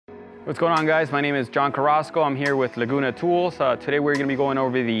What's going on, guys? My name is John Carrasco. I'm here with Laguna Tools. Today we're going to be going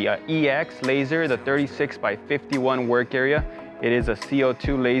over the EX laser, the 36 by 51 work area. It is a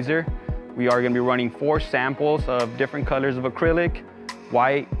CO2 laser. We are going to be running 4 samples of different colors of acrylic: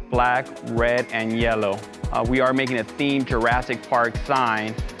 white, black, red, and yellow. We are making a themed Jurassic Park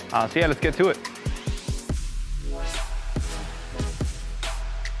sign. So yeah, let's get to it.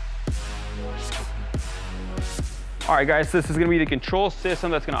 All right, guys, this is gonna be the control system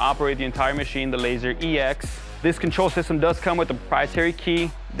that's gonna operate the entire machine, the Laser EX. This control system does come with a proprietary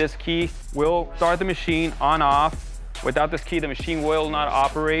key. This key will start the machine on off. Without this key, the machine will not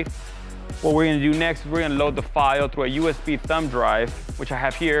operate. What we're gonna do next is we're gonna load the file through a USB thumb drive, which I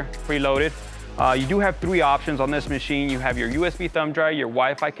have here preloaded. You do have 3 options on this machine. You have your USB thumb drive, your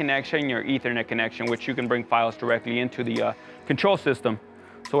Wi-Fi connection, your Ethernet connection, which you can bring files directly into the control system.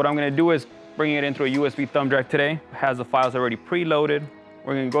 So what I'm gonna do is bringing it into a USB thumb drive today. It has the files already preloaded.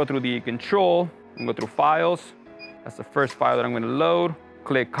 We're gonna go through the control and go through files. That's the first file that I'm gonna load.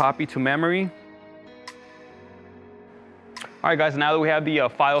 Click copy to memory. All right, guys, now that we have the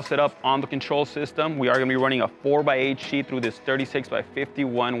file set up on the control system, we are gonna be running a 4x8 sheet through this 36 by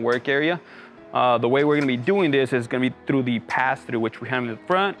 51 work area. The way we're gonna be doing this is gonna be through the pass-through, which we have in the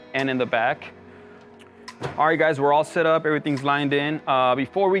front and in the back. All right, guys, we're all set up. Everything's lined in.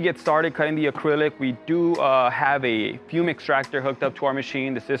 Before we get started cutting the acrylic, we do have a fume extractor hooked up to our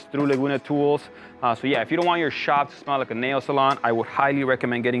machine. This is through Laguna Tools. So yeah, if you don't want your shop to smell like a nail salon, I would highly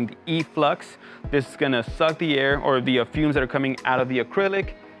recommend getting the E-Flux. This is gonna suck the air or the fumes that are coming out of the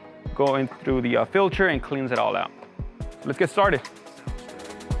acrylic, going through the filter and cleans it all out. So let's get started.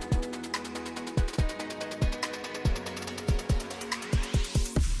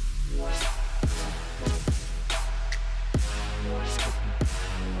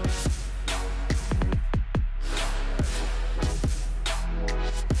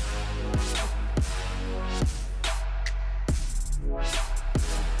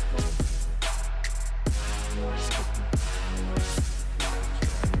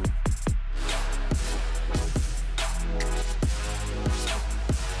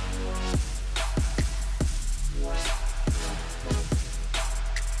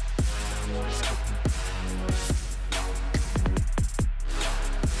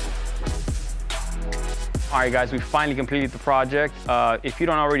 All right, guys, we finally completed the project. If you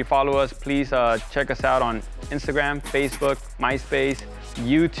don't already follow us, please check us out on Instagram, Facebook, MySpace,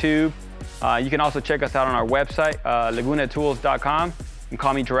 YouTube. You can also check us out on our website, lagunatools.com. You can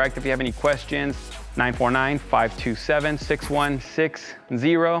call me direct if you have any questions,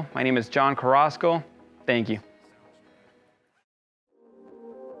 949-527-6160. My name is John Carrasco. Thank you.